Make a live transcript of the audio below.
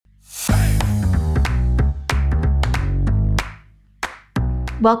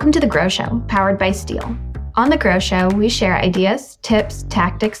Welcome to The Grow Show, powered by Steel. On The Grow Show, we share ideas, tips,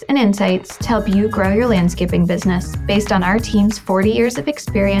 tactics, and insights to help you grow your landscaping business based on our team's 40 years of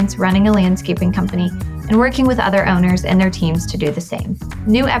experience running a landscaping company and working with other owners and their teams to do the same.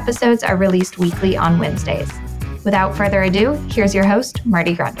 New episodes are released weekly on Wednesdays. Without further ado, here's your host,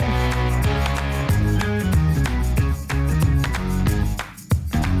 Marty Grunder.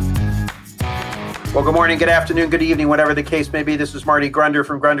 Well, good morning, good afternoon, good evening, whatever the case may be. This is Marty Grunder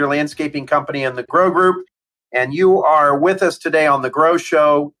from Grunder Landscaping Company and the Grow Group. And you are with us today on The Grow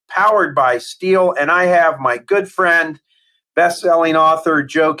Show, powered by Steel. And I have my good friend, best-selling author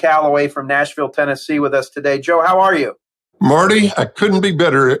Joe Calloway from Nashville, Tennessee with us today. Joe, how are you? Marty, I couldn't be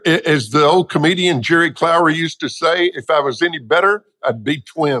better. As the old comedian Jerry Calloway used to say, if I was any better, I'd be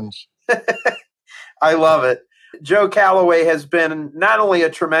twins. I love it. Joe Calloway has been not only a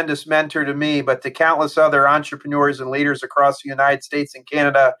tremendous mentor to me, but to countless other entrepreneurs and leaders across the United States and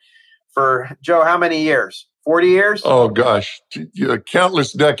Canada for, Joe, how many years? 40 years? Oh, gosh.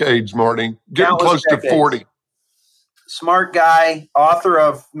 Countless decades, Marty. Getting close to 40. Smart guy, author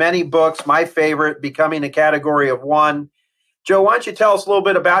of many books, my favorite, Becoming a Category of One. Joe, why don't you tell us a little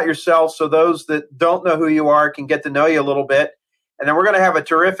bit about yourself so those that don't know who you are can get to know you a little bit. And then we're going to have a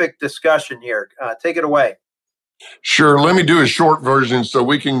terrific discussion here. Take it away. Sure. Let me do a short version so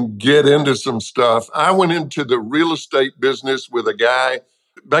we can get into some stuff. I went into the real estate business with a guy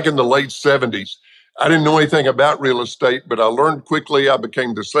back in the late 70s. I didn't know anything about real estate, but I learned quickly. I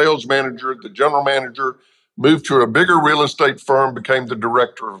became the sales manager, the general manager, moved to a bigger real estate firm, became the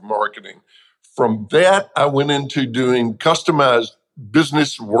director of marketing. From that, I went into doing customized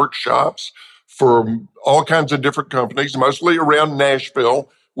business workshops for all kinds of different companies, mostly around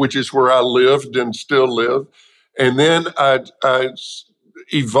Nashville, which is where I lived and still live. And then I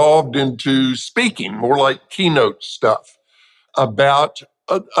evolved into speaking, more like keynote stuff about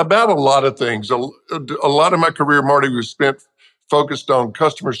a lot of things. A lot of my career, Marty, was spent focused on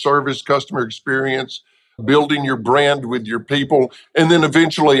customer service, customer experience, building your brand with your people. And then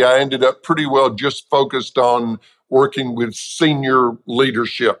eventually I ended up pretty well just focused on working with senior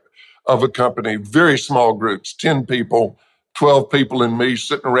leadership of a company, very small groups, 10 people, 12 people and me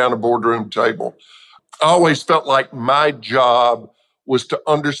sitting around a boardroom table. I always felt like my job was to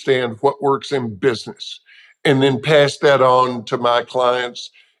understand what works in business and then pass that on to my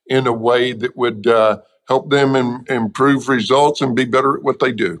clients in a way that would help them improve results and be better at what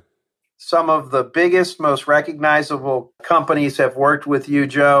they do. Some of the biggest, most recognizable companies have worked with you,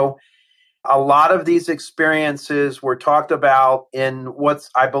 Joe. A lot of these experiences were talked about in what's,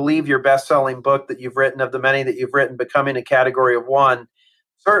 I believe, your best-selling book that you've written, of the many that you've written, Becoming a Category of One.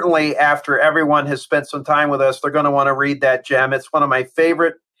 Certainly, after everyone has spent some time with us, they're going to want to read that gem. It's one of my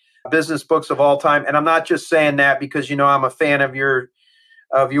favorite business books of all time. And I'm not just saying that because, you know, I'm a fan of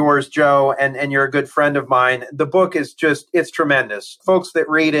yours, Joe, and you're a good friend of mine. The book is it's tremendous. Folks that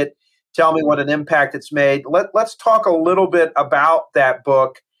read it tell me what an impact it's made. Let's talk a little bit about that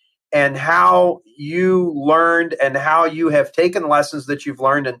book and how you learned and how you have taken lessons that you've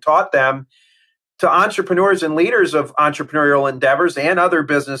learned and taught them to entrepreneurs and leaders of entrepreneurial endeavors and other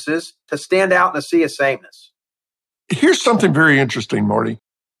businesses to stand out in a sea of sameness. Here's something very interesting, Marty.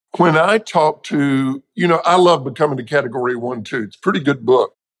 When I talk to, I love Becoming a Category 1 too. It's a pretty good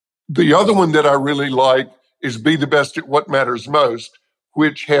book. The other one that I really like is Be the Best at What Matters Most,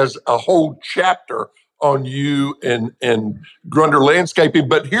 which has a whole chapter on you and Grunder Landscaping.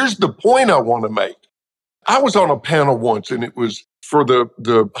 But here's the point I want to make. I was on a panel once, and it was for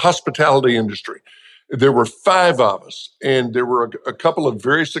the hospitality industry. There were 5 of us, and there were a couple of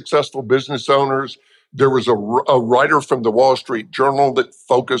very successful business owners. There was a writer from the Wall Street Journal that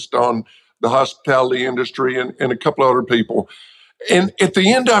focused on the hospitality industry and a couple of other people. And at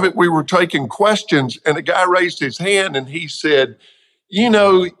the end of it, we were taking questions, and a guy raised his hand, and he said,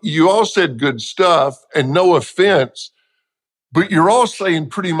 you all said good stuff, and no offense, but you're all saying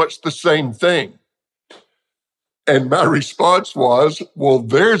pretty much the same thing. And my response was, well,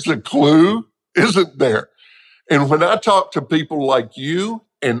 there's a clue, isn't there? And when I talk to people like you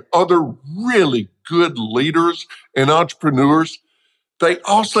and other really good leaders and entrepreneurs, they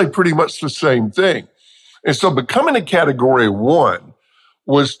all say pretty much the same thing. And so Becoming a Category 1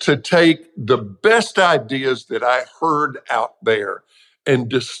 was to take the best ideas that I heard out there and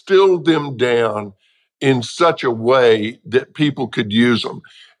distill them down in such a way that people could use them.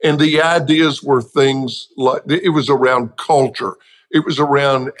 And the ideas were things like, it was around culture. It was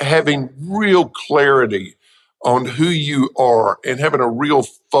around having real clarity on who you are and having a real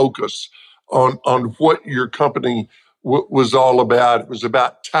focus on what your company was all about. It was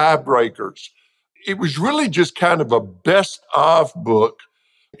about tiebreakers. It was really just kind of a best of book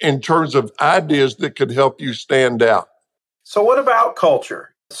in terms of ideas that could help you stand out. So what about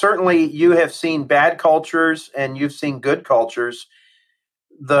culture? Certainly you have seen bad cultures and you've seen good cultures.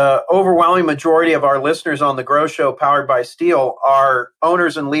 The overwhelming majority of our listeners on the Grow Show powered by Steel are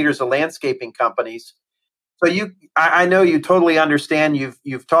owners and leaders of landscaping companies. So I know you totally understand.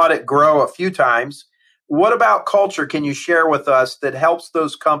 You've taught it Grow a few times. What about culture can you share with us that helps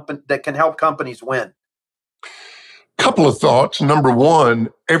that can help companies win? Couple of thoughts. Number one,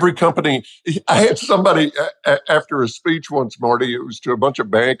 every company, I had somebody after a speech once, Marty, it was to a bunch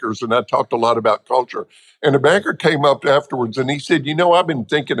of bankers, and I talked a lot about culture. And a banker came up afterwards and he said, I've been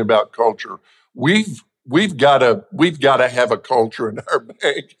thinking about culture. We've got to have a culture in our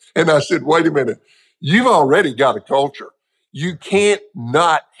bank. And I said, wait a minute, you've already got a culture. You can't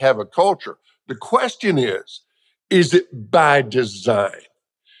not have a culture. The question is it by design?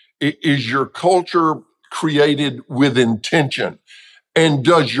 Is your culture created with intention? And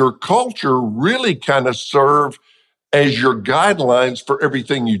does your culture really kind of serve as your guidelines for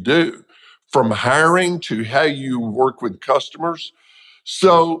everything you do, from hiring to how you work with customers?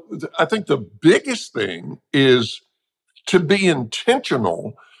 So I think the biggest thing is to be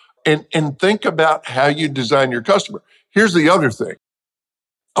intentional and think about how you design your customer. Here's the other thing.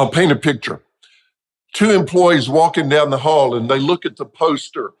 I'll paint a picture. Two employees walking down the hall and they look at the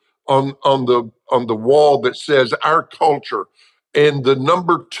poster on the wall that says our culture, and the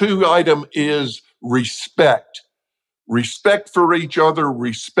number 2 item is respect for each other,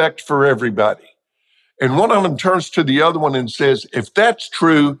 respect for everybody. And one of them turns to the other one and says, if that's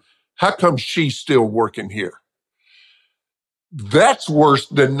true, how come she's still working here? That's worse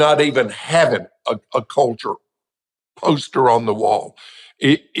than not even having a culture poster on the wall.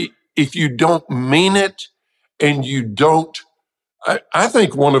 If you don't mean it and you don't, I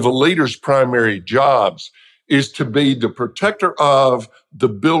think one of a leader's primary jobs is to be the protector of, the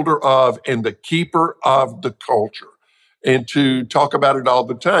builder of, and the keeper of the culture, and to talk about it all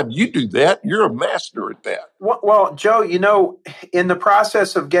the time. You do that. You're a master at that. Well, Joe, in the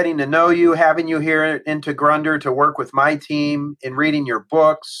process of getting to know you, having you here into Grunder to work with my team, in reading your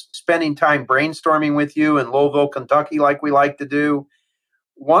books, spending time brainstorming with you in Louisville, Kentucky, like we like to do,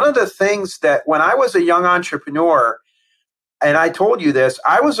 one of the things that when I was a young entrepreneur, and I told you this,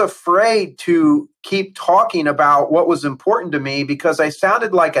 I was afraid to keep talking about what was important to me because I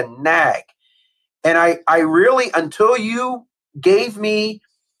sounded like a nag. And I really, until you gave me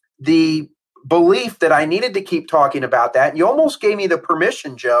the belief that I needed to keep talking about that, you almost gave me the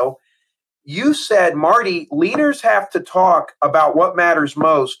permission, Joe. You said, Marty, leaders have to talk about what matters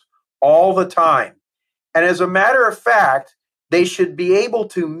most all the time. And as a matter of fact, they should be able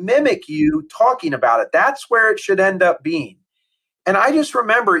to mimic you talking about it. That's where it should end up being. And I just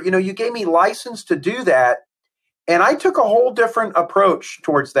remember, you gave me license to do that. And I took a whole different approach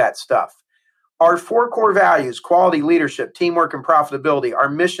towards that stuff. Our 4 core values, quality, leadership, teamwork, and profitability, our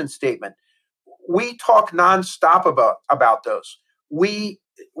mission statement, we talk nonstop about those. We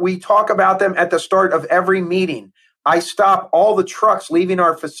talk about them at the start of every meeting. I stop all the trucks leaving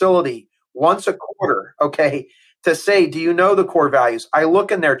our facility once a quarter, okay, to say, do you know the core values? I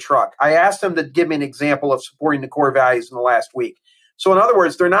look in their truck. I ask them to give me an example of supporting the core values in the last week. So in other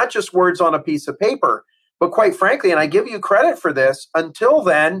words, they're not just words on a piece of paper, but quite frankly, and I give you credit for this, until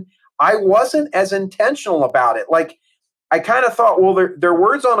then, I wasn't as intentional about it. Like, I kind of thought, well, they're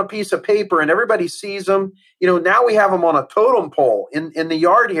words on a piece of paper and everybody sees them. Now we have them on a totem pole in the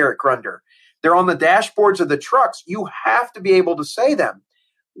yard here at Grunder. They're on the dashboards of the trucks. You have to be able to say them.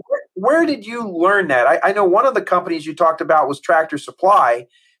 Where did you learn that? I know one of the companies you talked about was Tractor Supply.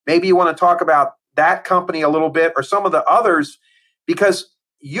 Maybe you want to talk about that company a little bit, or some of the others, because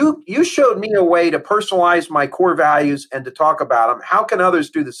you showed me a way to personalize my core values and to talk about them. How can others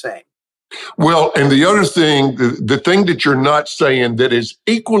do the same? Well, and the other thing, the thing that you're not saying that is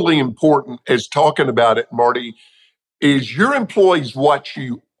equally important as talking about it, Marty, is your employees watch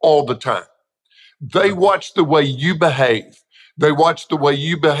you all the time. They watch the way you behave. They watch the way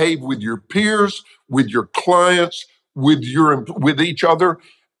you behave with your peers, with your clients, with each other.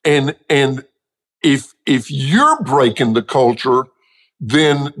 And if you're breaking the culture,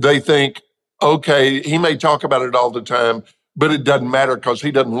 then they think, okay, he may talk about it all the time, but it doesn't matter because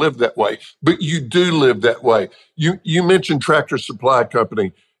he doesn't live that way. But you do live that way. You mentioned Tractor Supply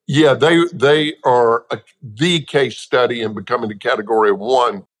Company. Yeah, they are the case study in becoming a Category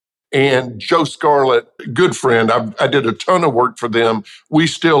 1. And Joe Scarlett, good friend, I did a ton of work for them. We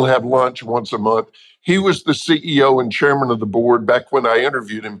still have lunch once a month. He was the CEO and chairman of the board back when I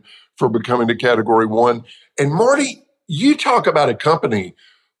interviewed him for becoming a Category 1. And Marty, you talk about a company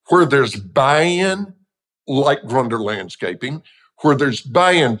where there's buy-in, like Grunder Landscaping, where there's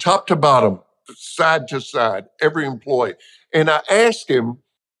buy-in top to bottom, side to side, every employee. And I asked him,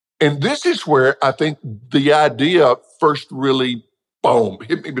 and this is where I think the idea first really, boom,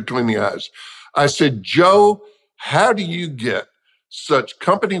 hit me between the eyes. I said, Joe, how do you get such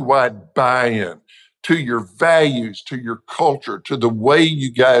company-wide buy-in to your values, to your culture, to the way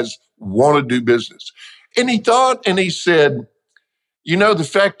you guys want to do business? And he thought, and he said, the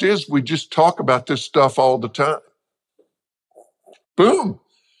fact is we just talk about this stuff all the time. Boom.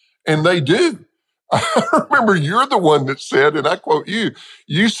 And they do. I remember you're the one that said, and I quote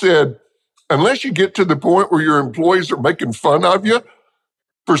you said, unless you get to the point where your employees are making fun of you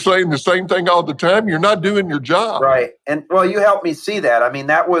for saying the same thing all the time, you're not doing your job. Right. And well, you helped me see that. I mean,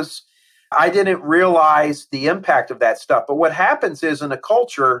 I didn't realize the impact of that stuff. But what happens is in a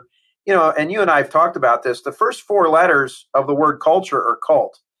culture, and you and I have talked about this, the first four letters of the word culture are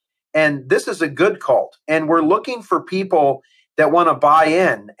cult. And this is a good cult. And we're looking for people that want to buy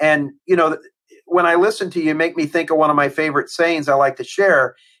in. And, when I listen to you, make me think of one of my favorite sayings I like to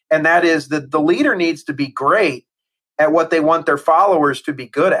share. And that is that the leader needs to be great at what they want their followers to be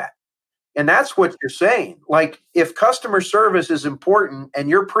good at. And that's what you're saying. Like, if customer service is important and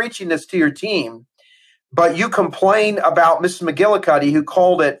you're preaching this to your team, but you complain about Mrs. McGillicuddy who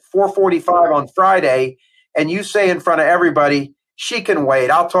called at 4:45 on Friday, and you say in front of everybody, she can wait,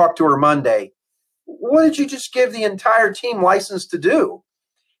 I'll talk to her Monday. What did you just give the entire team license to do?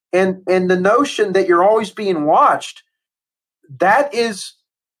 And the notion that you're always being watched, I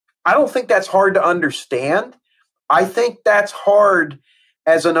don't think that's hard to understand. I think that's hard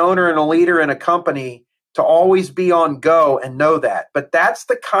as an owner and a leader in a company to always be on go and know that. But that's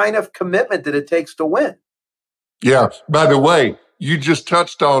the kind of commitment that it takes to win. Yeah. By the way, you just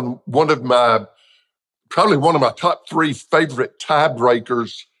touched on probably one of my top three favorite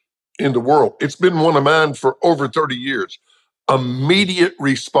tiebreakers in the world. It's been one of mine for over 30 years. Immediate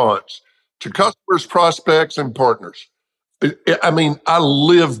response to customers, prospects, and partners. I mean, I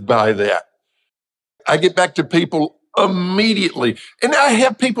live by that. I get back to people immediately. And I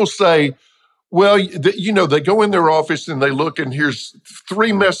have people say, well, they go in their office and they look and here's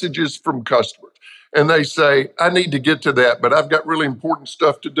 3 messages from customers. And they say, I need to get to that, but I've got really important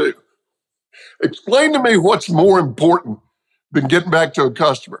stuff to do. Explain to me what's more important than getting back to a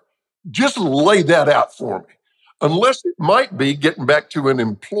customer. Just lay that out for me. Unless it might be getting back to an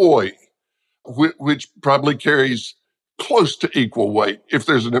employee, which probably carries close to equal weight if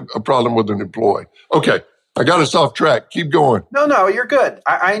there's a problem with an employee. Okay, I got us off track. Keep going. No, you're good.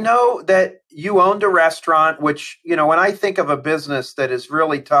 I know that you owned a restaurant, which, when I think of a business that is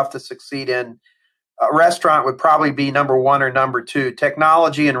really tough to succeed in, a restaurant would probably be number 1 or number 2.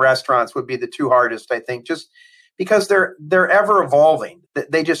 Technology and restaurants would be the 2 hardest, I think, just because they're ever evolving.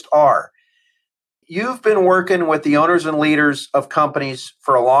 They just are. You've been working with the owners and leaders of companies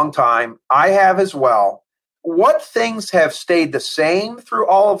for a long time. I have as well. What things have stayed the same through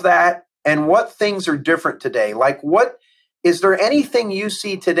all of that? And what things are different today? Like, is there anything you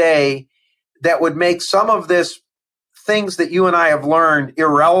see today that would make some of this things that you and I have learned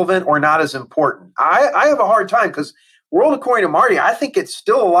irrelevant or not as important? I have a hard time because World According to Marty, I think it's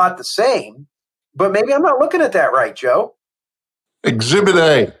still a lot the same, but maybe I'm not looking at that right, Joe. Exhibit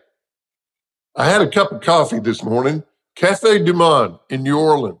A. I had a cup of coffee this morning, Café du Monde in New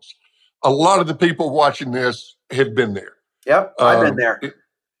Orleans. A lot of the people watching this have been there. Yep, I've been there.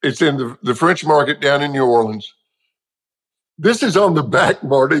 It's in the French market down in New Orleans. This is on the back,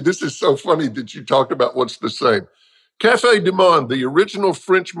 Marty. This is so funny that you talked about what's the same. Café du Monde, the original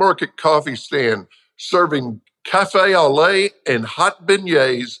French market coffee stand, serving café au lait and hot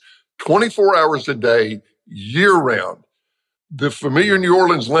beignets 24 hours a day, year-round. The familiar New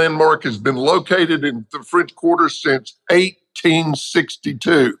Orleans landmark has been located in the French Quarter since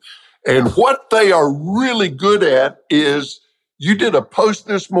 1862. And what they are really good at is, you did a post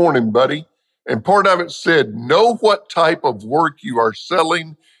this morning, buddy, and part of it said, know what type of work you are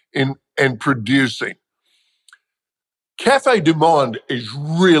selling and producing. Café du Monde is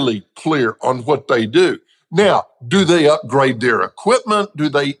really clear on what they do. Now, do they upgrade their equipment? Do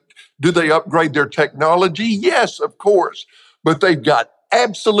they upgrade their technology? Yes, of course. But they've got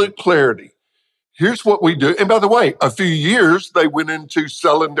absolute clarity. Here's what we do. And by the way, a few years, they went into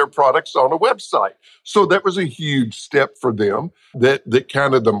selling their products on a website. So that was a huge step for them that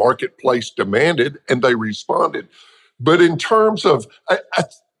kind of the marketplace demanded, and they responded. But in terms of,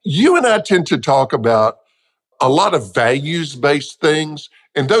 you and I tend to talk about a lot of values-based things,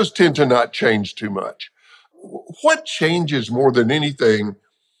 and those tend to not change too much. What changes more than anything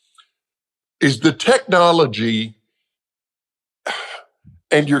is the technology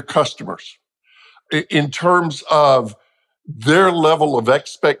and your customers in terms of their level of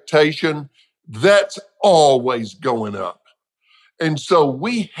expectation, that's always going up. And so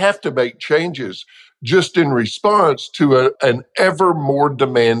we have to make changes just in response to an ever more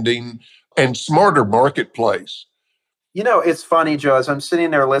demanding and smarter marketplace. You know, it's funny, Joe, as I'm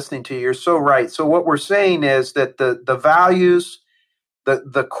sitting there listening to you, you're so right. So what we're saying is that the values,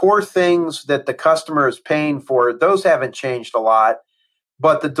 the core things that the customer is paying for, those haven't changed a lot.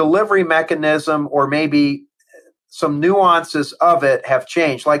 But the delivery mechanism or maybe some nuances of it have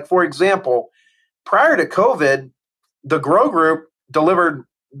changed. Like, for example, prior to COVID, the Grow Group delivered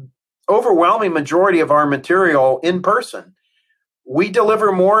overwhelming majority of our material in person. We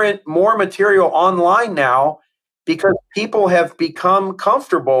deliver more material online now because people have become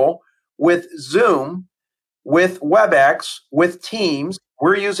comfortable with Zoom, with WebEx, with Teams.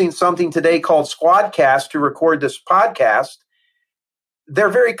 We're using something today called Squadcast to record this podcast. They're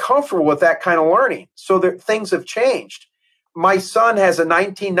very comfortable with that kind of learning. So things have changed. My son has a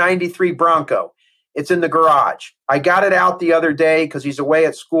 1993 Bronco. It's in the garage. I got it out the other day because he's away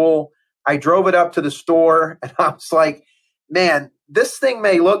at school. I drove it up to the store and I was like, man, this thing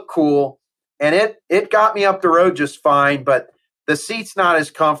may look cool. And it got me up the road just fine, but the seat's not as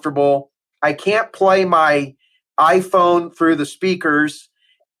comfortable. I can't play my iPhone through the speakers.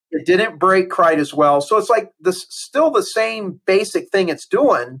 It didn't brake quite as well. So it's like still the same basic thing it's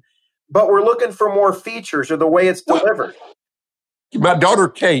doing, but we're looking for more features or the way it's delivered. My daughter,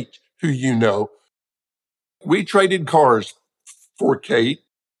 Kate, who you know, we traded cars for Kate,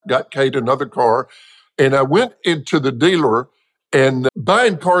 got Kate another car, and I went into the dealer, and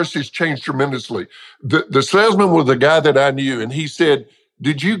buying cars has changed tremendously. The salesman was a guy that I knew, and he said,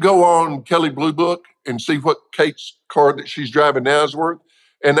 did you go on Kelley Blue Book and see what Kate's car that she's driving now is worth?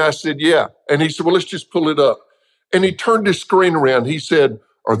 And I said, yeah. And he said, well, let's just pull it up. And he turned his screen around. He said,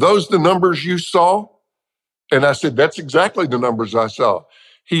 are those the numbers you saw? And I said, that's exactly the numbers I saw.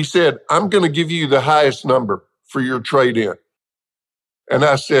 He said, I'm going to give you the highest number for your trade-in. And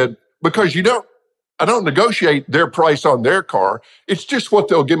I said, because I don't negotiate their price on their car. It's just what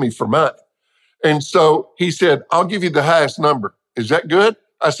they'll give me for mine. And so he said, I'll give you the highest number. Is that good?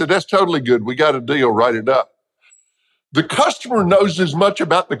 I said, that's totally good. We got a deal. Write it up. The customer knows as much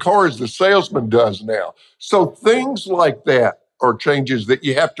about the car as the salesman does now. So things like that are changes that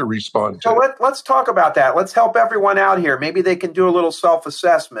you have to respond to. So let's talk about that. Let's help everyone out here. Maybe they can do a little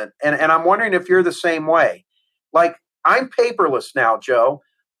self-assessment. And I'm wondering if you're the same way. Like, I'm paperless now, Joe.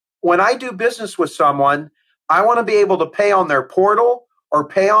 When I do business with someone, I want to be able to pay on their portal or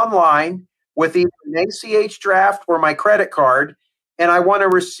pay online with either an ACH draft or my credit card. And I want a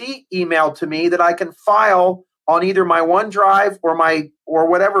receipt emailed to me that I can file on either my OneDrive or my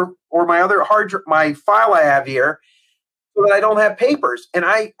other my file I have here, so that I don't have papers. And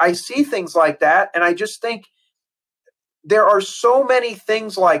I see things like that, and I just think there are so many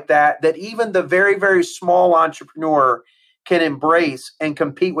things like that even the very, very small entrepreneur can embrace and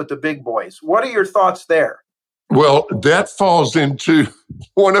compete with the big boys. What are your thoughts there? Well, that falls into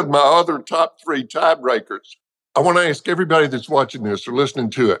one of my other top 3 tiebreakers. I want to ask everybody that's watching this or listening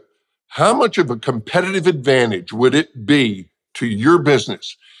to it, how much of a competitive advantage would it be to your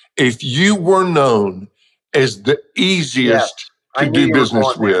business if you were known as the easiest to do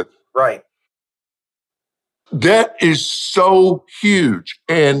business with? Right. That is so huge.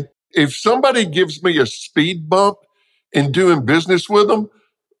 And if somebody gives me a speed bump in doing business with them,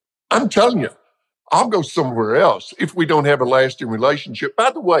 I'm telling you, I'll go somewhere else if we don't have a lasting relationship.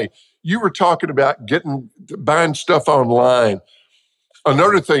 By the way, you were talking about buying stuff online.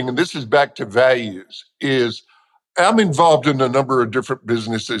 Another thing, and this is back to values, is I'm involved in a number of different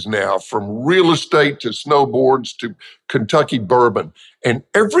businesses now, from real estate to snowboards to Kentucky bourbon. And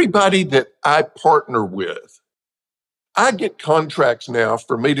everybody that I partner with, I get contracts now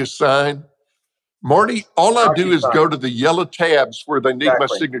for me to sign. Marty, all I do is go to the yellow tabs where they need my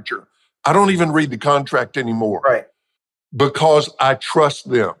signature. I don't even read the contract anymore. Right. Because I trust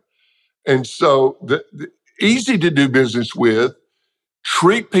them. And so the easy to do business with,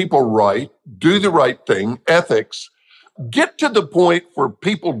 treat people right, do the right thing, ethics, get to the point where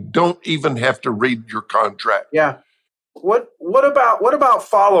people don't even have to read your contract. Yeah. What about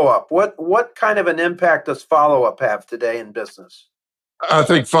follow-up? What kind of an impact does follow-up have today in business? I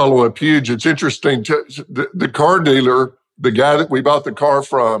think follow-up huge. It's interesting. The car dealer, the guy that we bought the car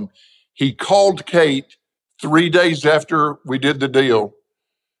from, he called Kate 3 days after we did the deal.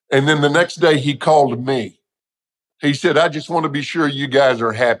 And then the next day he called me. He said, I just want to be sure you guys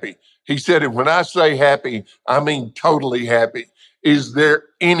are happy. He said, and when I say happy, I mean totally happy. Is there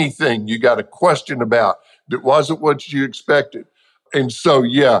anything you got a question about that wasn't what you expected? And so,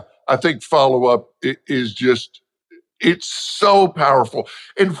 yeah, I think follow-up is just It's so powerful.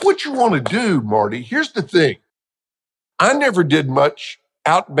 And what you want to do, Marty, here's the thing. I never did much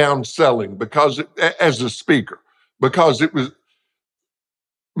outbound selling as a speaker, because it was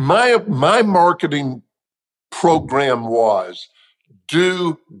my marketing program was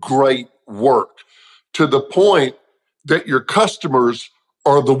do great work to the point that your customers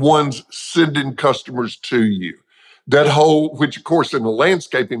are the ones sending customers to you. That whole, which of course in the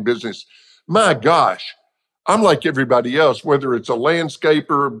landscaping business, my gosh, I'm like everybody else, whether it's a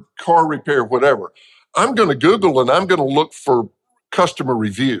landscaper, car repair, whatever. I'm going to Google and I'm going to look for customer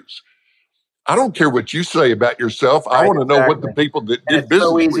reviews. I don't care what you say about yourself. I Right, want to know what the exactly. people that And did it's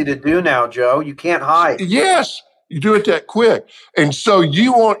so business easy with to you. do now, Joe. You can't hide. Yes, you do it that quick. And so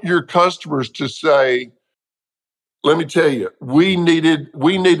you want your customers to say, let me tell you, we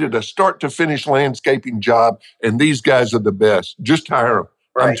needed a start to finish landscaping job, and these guys are the best. Just hire them.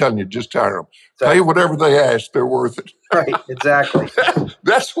 I'm Right. telling you, just hire them. Exactly. Pay whatever they ask, they're worth it. Right. Exactly.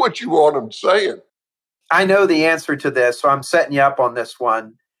 That's what you want them saying. I know the answer to this, so I'm setting you up on this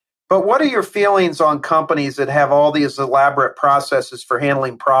one. But what are your feelings on companies that have all these elaborate processes for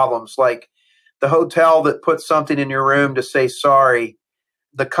handling problems, like the hotel that puts something in your room to say sorry,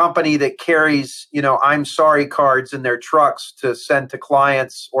 the company that carries, I'm sorry cards in their trucks to send to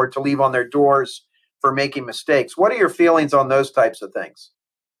clients or to leave on their doors for making mistakes? What are your feelings on those types of things?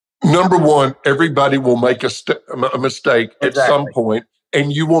 Number one, everybody will make a mistake at some Exactly. point,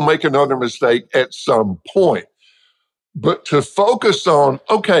 and you will make another mistake at some point. But to focus on,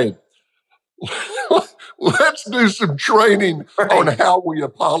 okay, let's do some training on Right. how we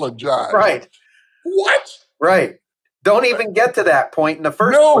apologize. Right. What? Right. Don't even get to that point in the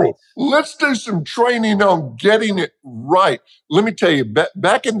first place. No, let's do some training on getting it right. Let me tell you,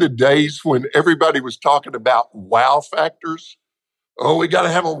 back in the days when everybody was talking about wow factors, oh, we got to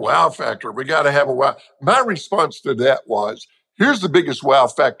have a wow factor. We got to have a wow. My response to that was, here's the biggest wow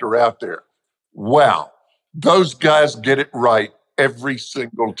factor out there. Wow, those guys get it right every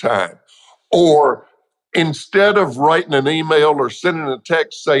single time. Or instead of writing an email or sending a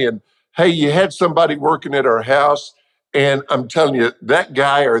text saying, hey, you had somebody working at our house, and I'm telling you, that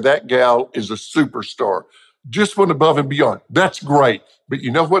guy or that gal is a superstar. Just went above and beyond. That's great. But you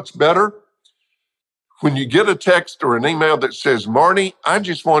know what's better? When you get a text or an email that says, Marty, I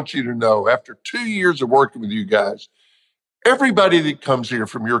just want you to know, after 2 years of working with you guys, everybody that comes here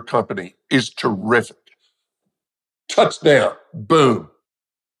from your company is terrific. Touchdown. Boom.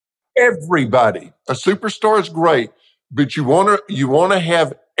 Everybody. A superstar is great, but you want to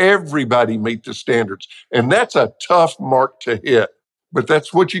have everybody meet the standards. And that's a tough mark to hit. But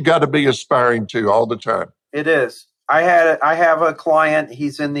that's what you got to be aspiring to all the time. It is. I have a client.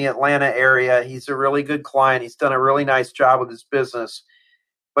 He's in the Atlanta area. He's a really good client. He's done a really nice job with his business.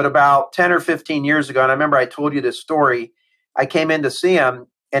 But about 10 or 15 years ago, and I remember I told you this story, I came in to see him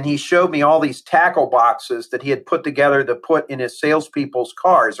and he showed me all these tackle boxes that he had put together to put in his salespeople's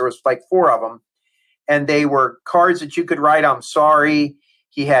cars. There was like 4 of them. And they were cards that you could write, I'm sorry.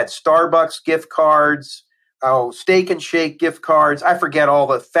 He had Starbucks gift cards, Steak and Shake gift cards. I forget all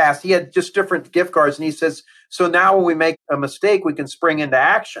the fast. He had just different gift cards. And he says, so now when we make a mistake, we can spring into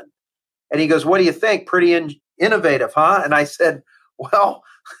action. And he goes, what do you think? Pretty innovative, huh? And I said, well,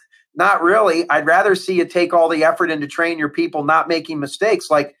 not really. I'd rather see you take all the effort in to train your people not making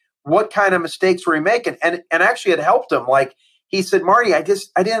mistakes. Like, what kind of mistakes were he making? And actually it helped him. Like, he said, Marty, I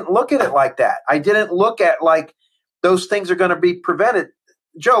didn't look at it like that. I didn't look at like those things are going to be prevented.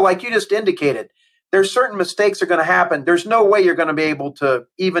 Joe, like you just indicated, there's certain mistakes are going to happen. There's no way you're going to be able to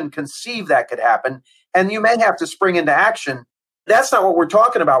even conceive that could happen. And you may have to spring into action. That's not what we're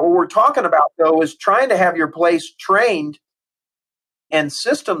talking about. What we're talking about, though, is trying to have your place trained and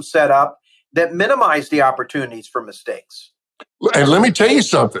systems set up that minimize the opportunities for mistakes. And let me tell you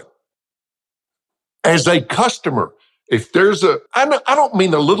something. As a customer, if there's I don't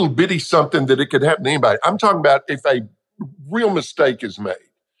mean a little bitty something that it could happen to anybody. I'm talking about if a real mistake is made.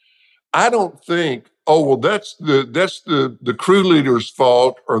 I don't think, oh, well, that's the crew leader's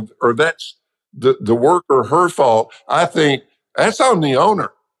fault or that's the worker her fault. I think that's on the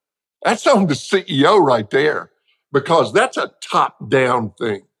owner. That's on the CEO right there, because that's a top-down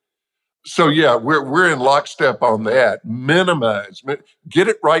thing. So yeah, we're in lockstep on that. Get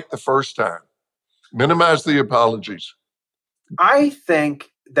it right the first time. Minimize the apologies. I think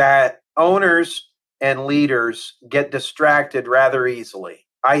that owners and leaders get distracted rather easily.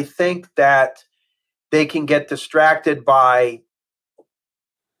 I think that they can get distracted by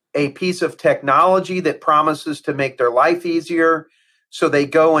a piece of technology that promises to make their life easier. So they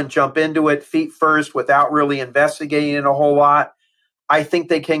go and jump into it feet first without really investigating it a whole lot. I think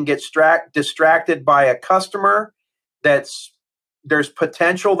they can get distracted by a customer there's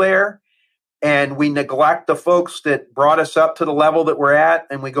potential there, and we neglect the folks that brought us up to the level that we're at,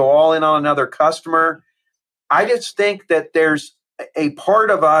 and we go all in on another customer. I just think that there's a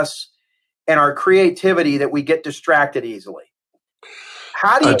part of us and our creativity that we get distracted easily.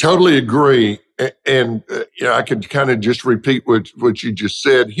 I totally agree. And I could kind of just repeat what you just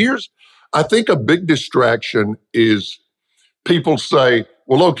said. I think a big distraction is people say,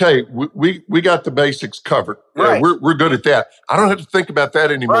 well, okay, we got the basics covered. Right. We're good at that. I don't have to think about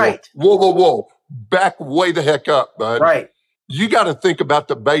that anymore. Right. Whoa. Back way the heck up, bud. Right. You got to think about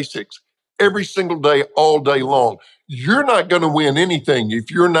the basics every single day, all day long. You're not going to win anything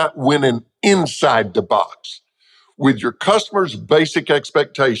if you're not winning inside the box with your customers' basic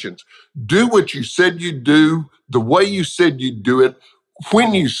expectations. Do what you said you'd do, the way you said you'd do it,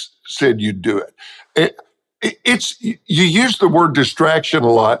 when you said you'd do it. You use the word distraction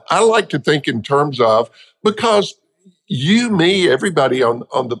a lot. I like to think in terms of, because you, me, everybody on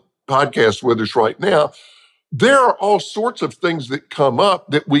the podcast with us right now, there are all sorts of things that come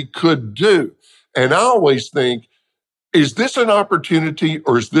up that we could do. And I always think, is this an opportunity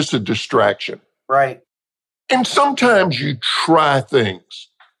or is this a distraction? Right. And sometimes you try things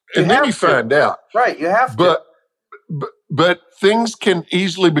and then you find out. Right. You have to. But things can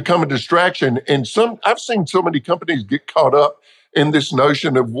easily become a distraction. And I've seen so many companies get caught up in this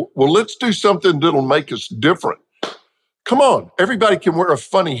notion of, well, let's do something that'll make us different. Come on, everybody can wear a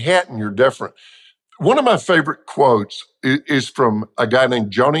funny hat and you're different. One of my favorite quotes is from a guy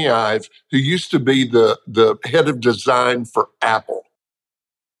named Johnny Ive, who used to be the head of design for Apple.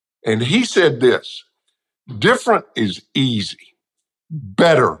 And he said this: different is easy,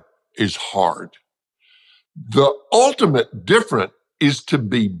 better is hard. The ultimate different is to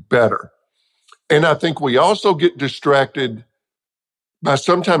be better. And I think we also get distracted by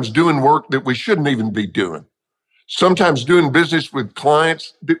sometimes doing work that we shouldn't even be doing. Sometimes doing business with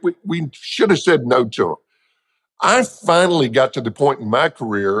clients that we should have said no to them. I finally got to the point in my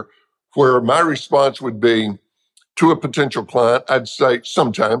career where my response would be to a potential client, I'd say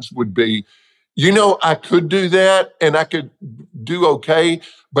sometimes would be, I could do that and I could do okay,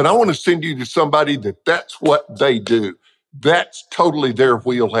 but I want to send you to somebody that's what they do. That's totally their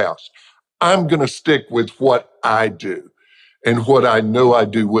wheelhouse. I'm going to stick with what I do and what I know I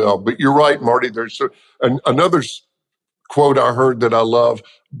do well. But you're right, Marty. There's another quote I heard that I love: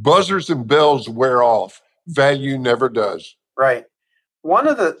 buzzers and bells wear off, value never does. Right.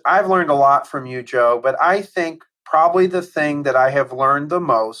 I've learned a lot from you, Joe, but I think probably the thing that I have learned the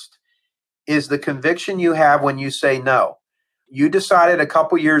most is the conviction you have when you say no. You decided a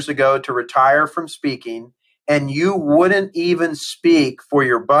couple years ago to retire from speaking, and you wouldn't even speak for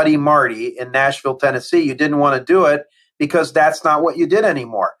your buddy Marty in Nashville, Tennessee. You didn't want to do it because that's not what you did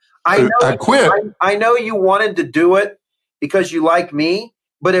anymore. I quit. I know you wanted to do it because you like me,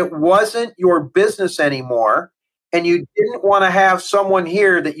 but it wasn't your business anymore. And you didn't want to have someone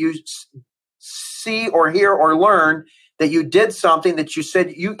here that you see or hear or learn that you did something that you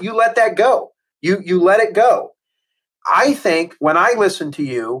said you let that go. You let it go. I think when I listen to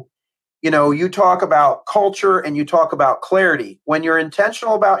you, you talk about culture and you talk about clarity. When you're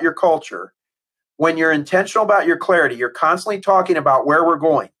intentional about your culture, when you're intentional about your clarity, you're constantly talking about where we're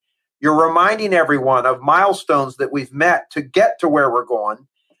going. You're reminding everyone of milestones that we've met to get to where we're going.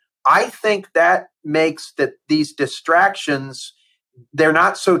 I think that makes these distractions, they're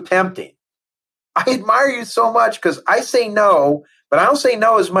not so tempting. I admire you so much because I say no, but I don't say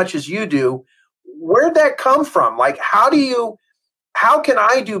no as much as you do. Where'd that come from? Like, how can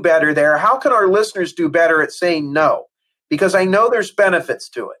I do better there? How can our listeners do better at saying no? Because I know there's benefits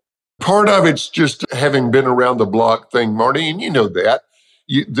to it. Part of it's just having been around the block thing, Marty, and you know that.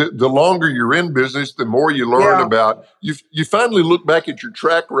 The longer you're in business, the more you learn about. You finally look back at your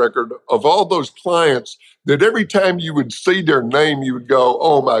track record of all those clients that every time you would see their name, you would go,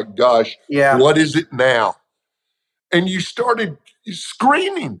 oh my gosh, what is it now? And you started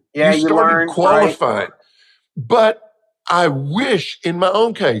screening. Yeah, you started learned, qualifying. Right. But I wish, in my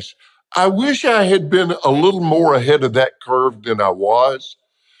own case, I wish I had been a little more ahead of that curve than I was.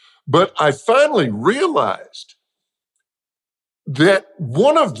 But I finally realized that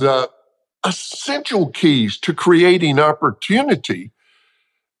one of the essential keys to creating opportunity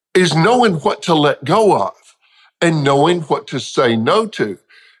is knowing what to let go of and knowing what to say no to.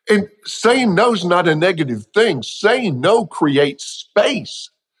 And saying no is not a negative thing. Saying no creates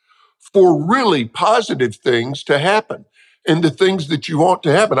space for really positive things to happen and the things that you want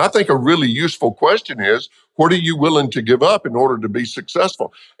to happen. I think a really useful question is, what are you willing to give up in order to be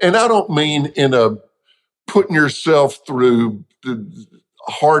successful? And I don't mean in a putting yourself through the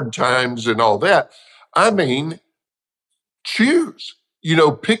hard times and all that. I mean, choose.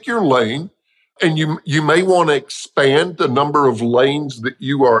 Pick your lane, and you may want to expand the number of lanes that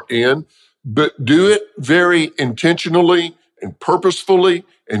you are in, but do it very intentionally and purposefully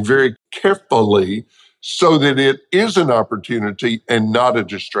and very carefully so that it is an opportunity and not a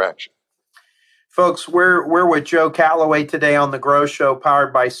distraction. Folks, we're with Joe Calloway today on the Grow Show,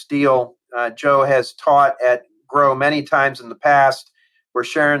 powered by Steel. Joe has taught at Grow many times in the past. We're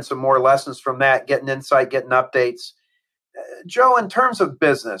sharing some more lessons from that, getting insight, getting updates. Joe, in terms of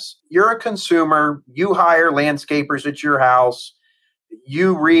business, you're a consumer. You hire landscapers at your house.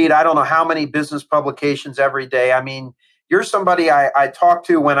 You read, I don't know how many business publications every day. I mean, you're somebody I talk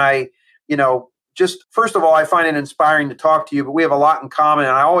to when just first of all, I find it inspiring to talk to you, but we have a lot in common.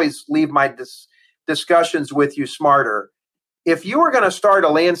 And I always leave my discussions with you smarter. If you were going to start a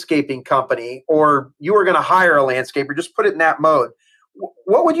landscaping company or you were going to hire a landscaper, just put it in that mode,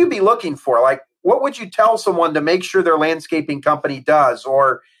 what would you be looking for? Like, what would you tell someone to make sure their landscaping company does?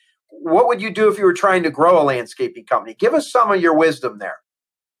 Or what would you do if you were trying to grow a landscaping company? Give us some of your wisdom there.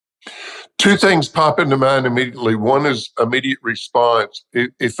 Two things pop into mind immediately. One is immediate response.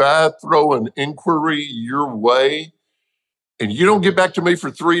 If I throw an inquiry your way and you don't get back to me for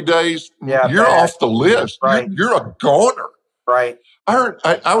 3 days, you're off the list. Right. You're a goner. Right.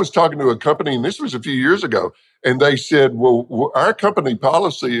 I was talking to a company, and this was a few years ago, and they said, well, our company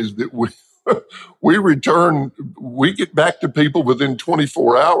policy is that we get back to people within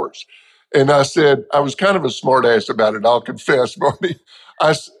 24 hours. And I said, I was kind of a smart ass about it, I'll confess, Marty.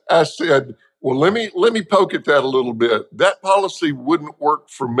 I said, well, let me poke at that a little bit. That policy wouldn't work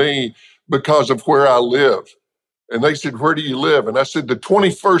for me because of where I live. And they said, where do you live? And I said, the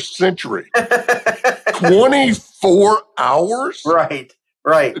 21st century. 24 hours? Right.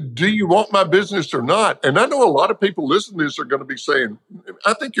 Do you want my business or not? And I know a lot of people listening to this are going to be saying,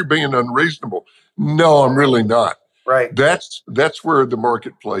 I think you're being unreasonable. No, I'm really not. Right. That's where the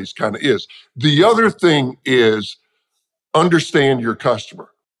marketplace kind of is. The other thing is understand your customer.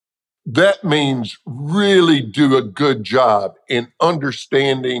 That means really do a good job in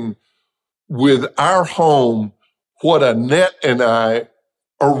understanding with our home what Annette and I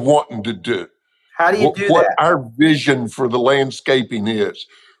are wanting to do. How do you do what that? Our vision for the landscaping is.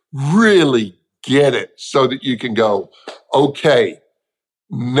 Really get it so that you can go, okay,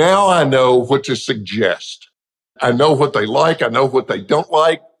 now I know what to suggest. I know what they like. I know what they don't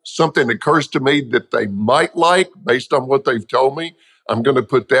like. Something occurs to me that they might like based on what they've told me. I'm going to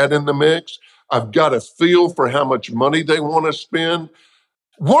put that in the mix. I've got a feel for how much money they want to spend.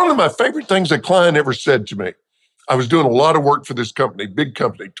 One of my favorite things a client ever said to me, I was doing a lot of work for this company, big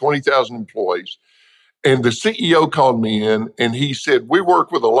company, 20,000 employees. And the CEO called me in and he said, we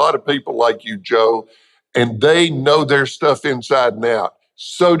work with a lot of people like you, Joe, and they know their stuff inside and out.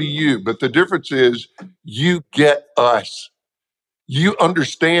 So do you. But the difference is you get us. You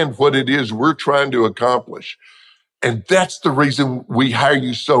understand what it is we're trying to accomplish. And that's the reason we hire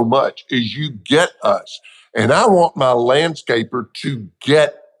you so much is you get us. And I want my landscaper to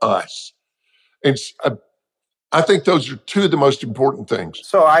get us. And I think those are two of the most important things.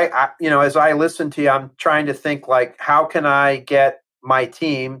 So I as I listen to you, I'm trying to think like, how can I get my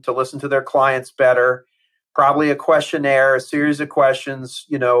team to listen to their clients better? Probably a questionnaire, a series of questions,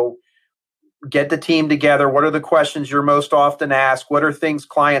 get the team together. What are the questions you're most often asked? What are things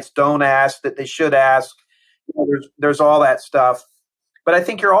clients don't ask that they should ask? There's all that stuff. But I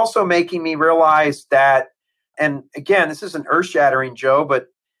think you're also making me realize that, and again, this isn't earth-shattering, Joe, but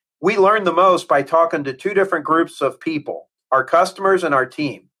we learn the most by talking to two different groups of people, our customers and our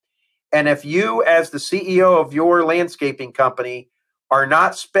team. And if you, as the CEO of your landscaping company, are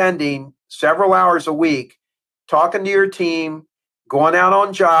not spending several hours a week talking to your team, going out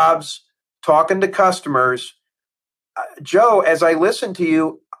on jobs, talking to customers, Joe, as I listen to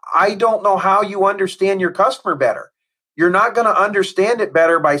you, I don't know how you understand your customer better. You're not going to understand it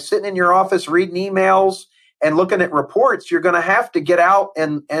better by sitting in your office reading emails and looking at reports. You're going to have to get out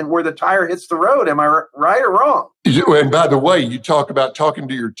and where the tire hits the road. Am I right or wrong? And by the way, you talk about talking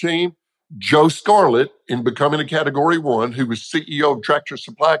to your team. Joe Scarlett, in becoming a Category 1, who was CEO of Tractor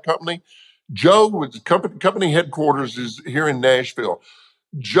Supply Company. Joe was company headquarters is here in Nashville.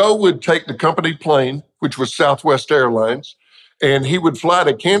 Joe would take the company plane, which was Southwest Airlines, and he would fly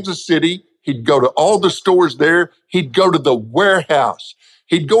to Kansas City. He'd go to all the stores there. He'd go to the warehouse.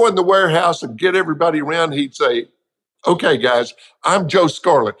 He'd go in the warehouse and get everybody around. He'd say, okay, guys, I'm Joe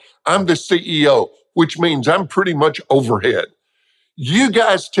Scarlett. I'm the CEO, which means I'm pretty much overhead. You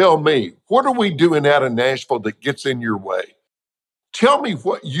guys tell me, what are we doing out of Nashville that gets in your way? Tell me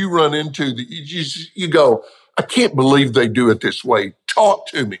what you run into that you go, I can't believe they do it this way. Talk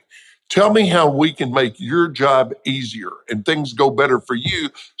to me. Tell me how we can make your job easier and things go better for you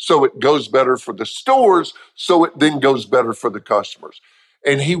so it goes better for the stores, so it then goes better for the customers.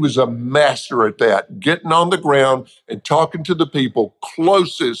 And he was a master at that, getting on the ground and talking to the people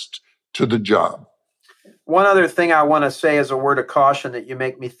closest to the job. One other thing I want to say as a word of caution that you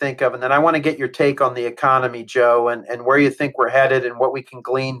make me think of, and then I want to get your take on the economy, Joe, and where you think we're headed and what we can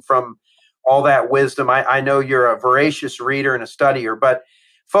glean from all that wisdom. I know you're a voracious reader and a studier, but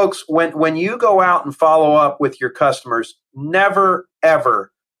folks, when you go out and follow up with your customers, never,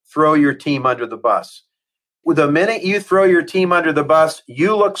 ever throw your team under the bus. The minute you throw your team under the bus,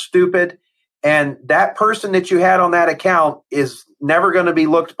 you look stupid. And that person that you had on that account is never going to be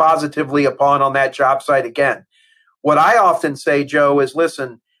looked positively upon on that job site again. What I often say, Joe, is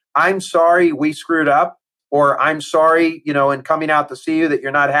listen, I'm sorry we screwed up, or I'm sorry, in coming out to see you that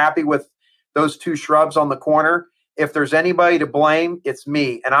you're not happy with those two shrubs on the corner. If there's anybody to blame, it's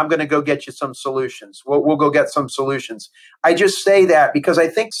me, and I'm going to go get you some solutions. We'll go get some solutions. I just say that because I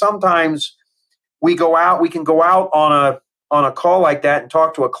think sometimes we can go out on a call like that and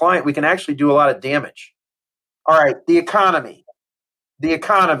talk to a client, we can actually do a lot of damage. All right, the economy.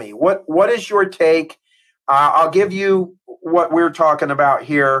 What is your take? I'll give you what we're talking about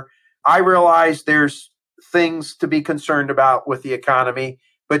here. I realize there's things to be concerned about with the economy,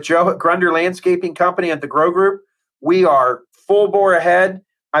 but Joe at Grunder Landscaping Company at the Grow Group, we are full bore ahead.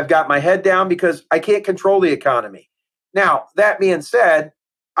 I've got my head down because I can't control the economy. Now, that being said,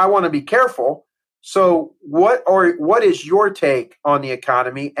 I want to be careful. So what is your take on the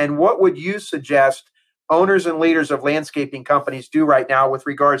economy, and what would you suggest owners and leaders of landscaping companies do right now with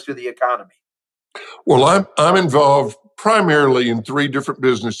regards to the economy? Well, I'm involved primarily in 3 different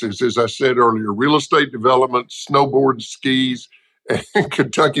businesses, as I said earlier: real estate development, snowboard, skis, and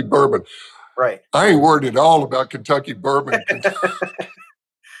Kentucky bourbon. Right. I ain't worried at all about Kentucky bourbon.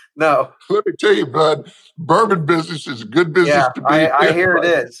 No. Let me tell you, bud, bourbon business is a good business to be in. I hear it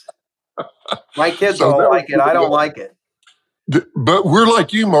is. My kids all like it. I don't like it. But we're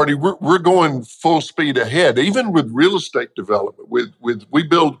like you, Marty. We're going full speed ahead, even with real estate development. We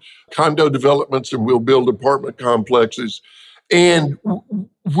build condo developments and we'll build apartment complexes, and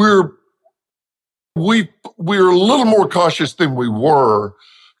we're a little more cautious than we were a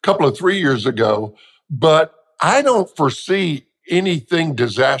couple of 3 years ago. But I don't foresee anything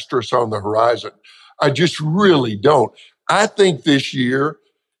disastrous on the horizon. I just really don't. I think this year,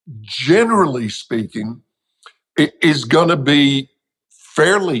 generally speaking, it is going to be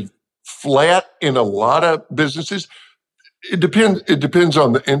fairly flat in a lot of businesses. It depends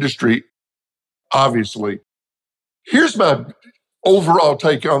on the industry, obviously. Here's my overall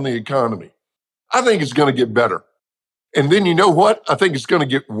take on the economy. I think it's going to get better. And then you know what? I think it's going to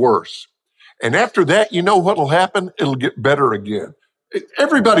get worse. And after that, you know what will happen? It'll get better again.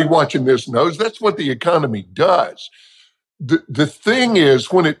 Everybody watching this knows that's what the economy does. The thing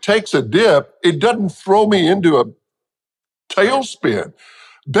is, when it takes a dip, it doesn't throw me into a tailspin.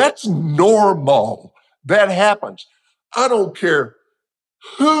 That's normal. That happens. I don't care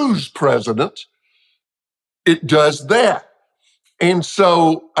who's president, it does that. And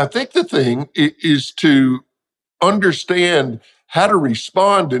so I think the thing is to understand how to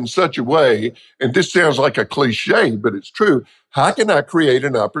respond in such a way, and this sounds like a cliche, but it's true. How can I create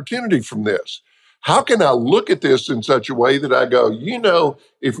an opportunity from this? How can I look at this in such a way that I go,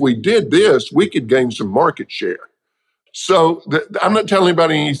 if we did this, we could gain some market share? So I'm not telling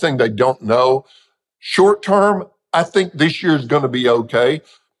anybody anything they don't know. Short term, I think this year is going to be okay.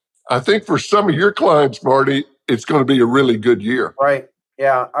 I think for some of your clients, Marty, it's going to be a really good year. Right.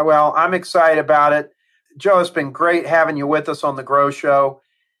 Yeah. Well, I'm excited about it. Joe, it's been great having you with us on the Grow Show.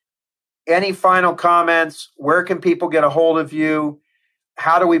 Any final comments? Where can people get a hold of you?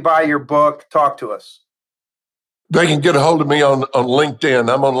 How do we buy your book? Talk to us. They can get a hold of me on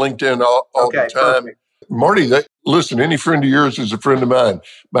LinkedIn. I'm on LinkedIn all the time. Perfect. Marty, listen, any friend of yours is a friend of mine.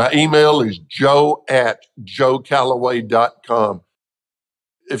 My email is joe@joecalloway.com.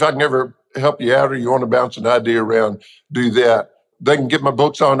 If I can ever help you out or you want to bounce an idea around, do that. They can get my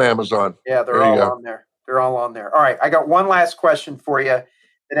books on Amazon. Yeah, they're all on there. They're all on there. All right, I got one last question for you.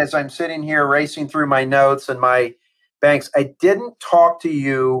 And as I'm sitting here racing through my notes and my banks, I didn't talk to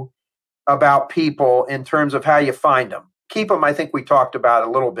you about people in terms of how you find them. Keep them, I think we talked about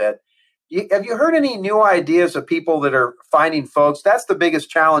a little bit. Have you heard any new ideas of people that are finding folks? That's the biggest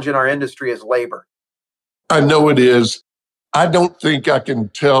challenge in our industry is labor. I know it is. I don't think I can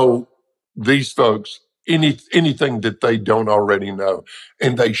tell these folks anything that they don't already know.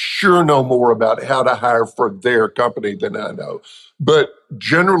 And they sure know more about how to hire for their company than I know. But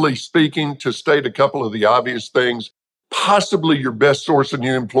generally speaking, to state a couple of the obvious things, possibly your best source of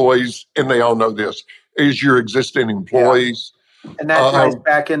new employees, and they all know this, is your existing employees. And that ties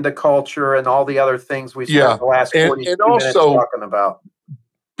back into culture and all the other things we spent the last 42 minutes talking about.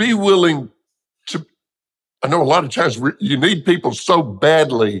 Be willing to, I know a lot of times you need people so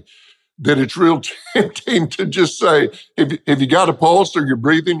badly that it's real tempting to just say, if you got a pulse or you're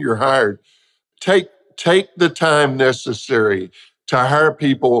breathing, you're hired. Take the time necessary to hire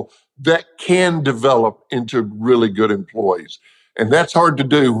people that can develop into really good employees. And that's hard to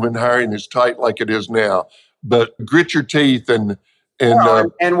do when hiring is tight like it is now. But grit your teeth and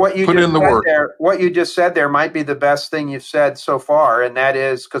what you put in the work. What you just said there might be the best thing you've said so far, and that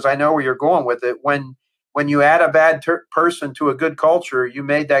is, because I know where you're going with it, when you add a bad person to a good culture, you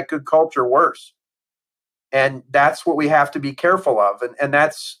made that good culture worse. And that's what we have to be careful of. And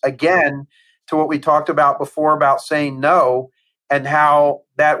that's, again, to what we talked about before about saying no, and how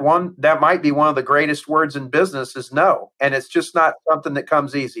that might be one of the greatest words in business is no. And it's just not something that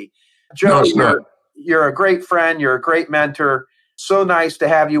comes easy. Joe, you're a great friend. You're a great mentor. So nice to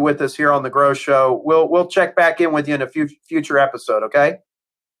have you with us here on The Grow Show. We'll check back in with you in a future episode, okay?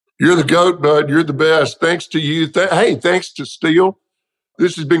 You're the GOAT, bud. You're the best. Thanks to you. Thanks to Steele.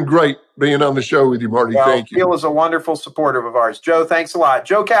 This has been great being on the show with you, Marty. Thank you. Steele is a wonderful supporter of ours. Joe, thanks a lot.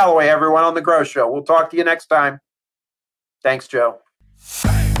 Joe Calloway, everyone, on The Grow Show. We'll talk to you next time. Thanks, Joe.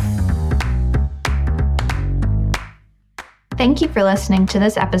 Thank you for listening to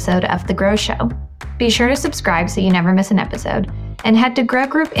this episode of The Grow Show. Be sure to subscribe so you never miss an episode, and head to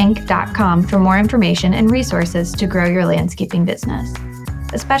growgroupinc.com for more information and resources to grow your landscaping business.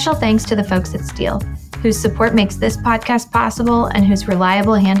 A special thanks to the folks at Steele, whose support makes this podcast possible and whose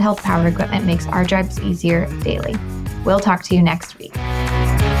reliable handheld power equipment makes our jobs easier daily. We'll talk to you next week.